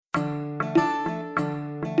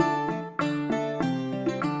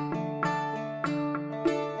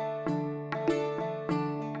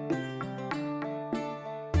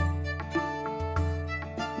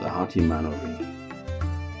Hattie Man.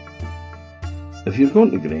 If you're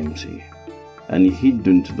going to Gramsay, and you head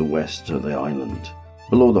down to the west of the island,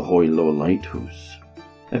 below the Hoy Low Lighthouse,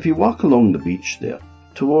 if you walk along the beach there,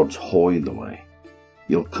 towards Hoy the way,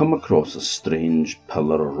 you'll come across a strange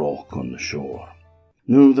pillar of rock on the shore.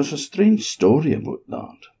 Now, there's a strange story about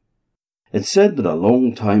that. It's said that a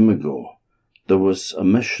long time ago, there was a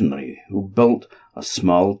missionary who built a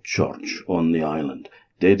small church on the island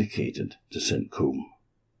dedicated to St. Coombe.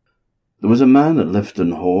 There was a man that lived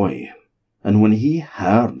in Hoy, and when he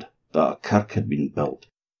heard that a kirk had been built,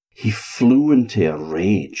 he flew into a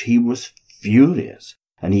rage. He was furious,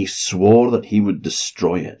 and he swore that he would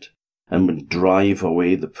destroy it and would drive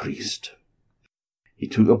away the priest. He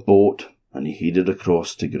took a boat and he headed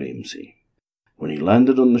across to Gramsay. When he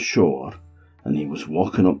landed on the shore and he was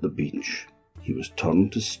walking up the beach, he was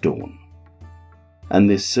turned to stone. And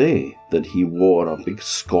they say that he wore a big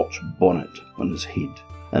Scotch bonnet on his head,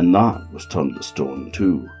 and that was turned to stone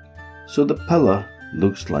too. So the pillar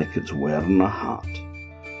looks like it's wearing a hat,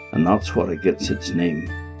 and that's where it gets its name,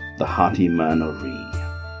 the Hattie Man.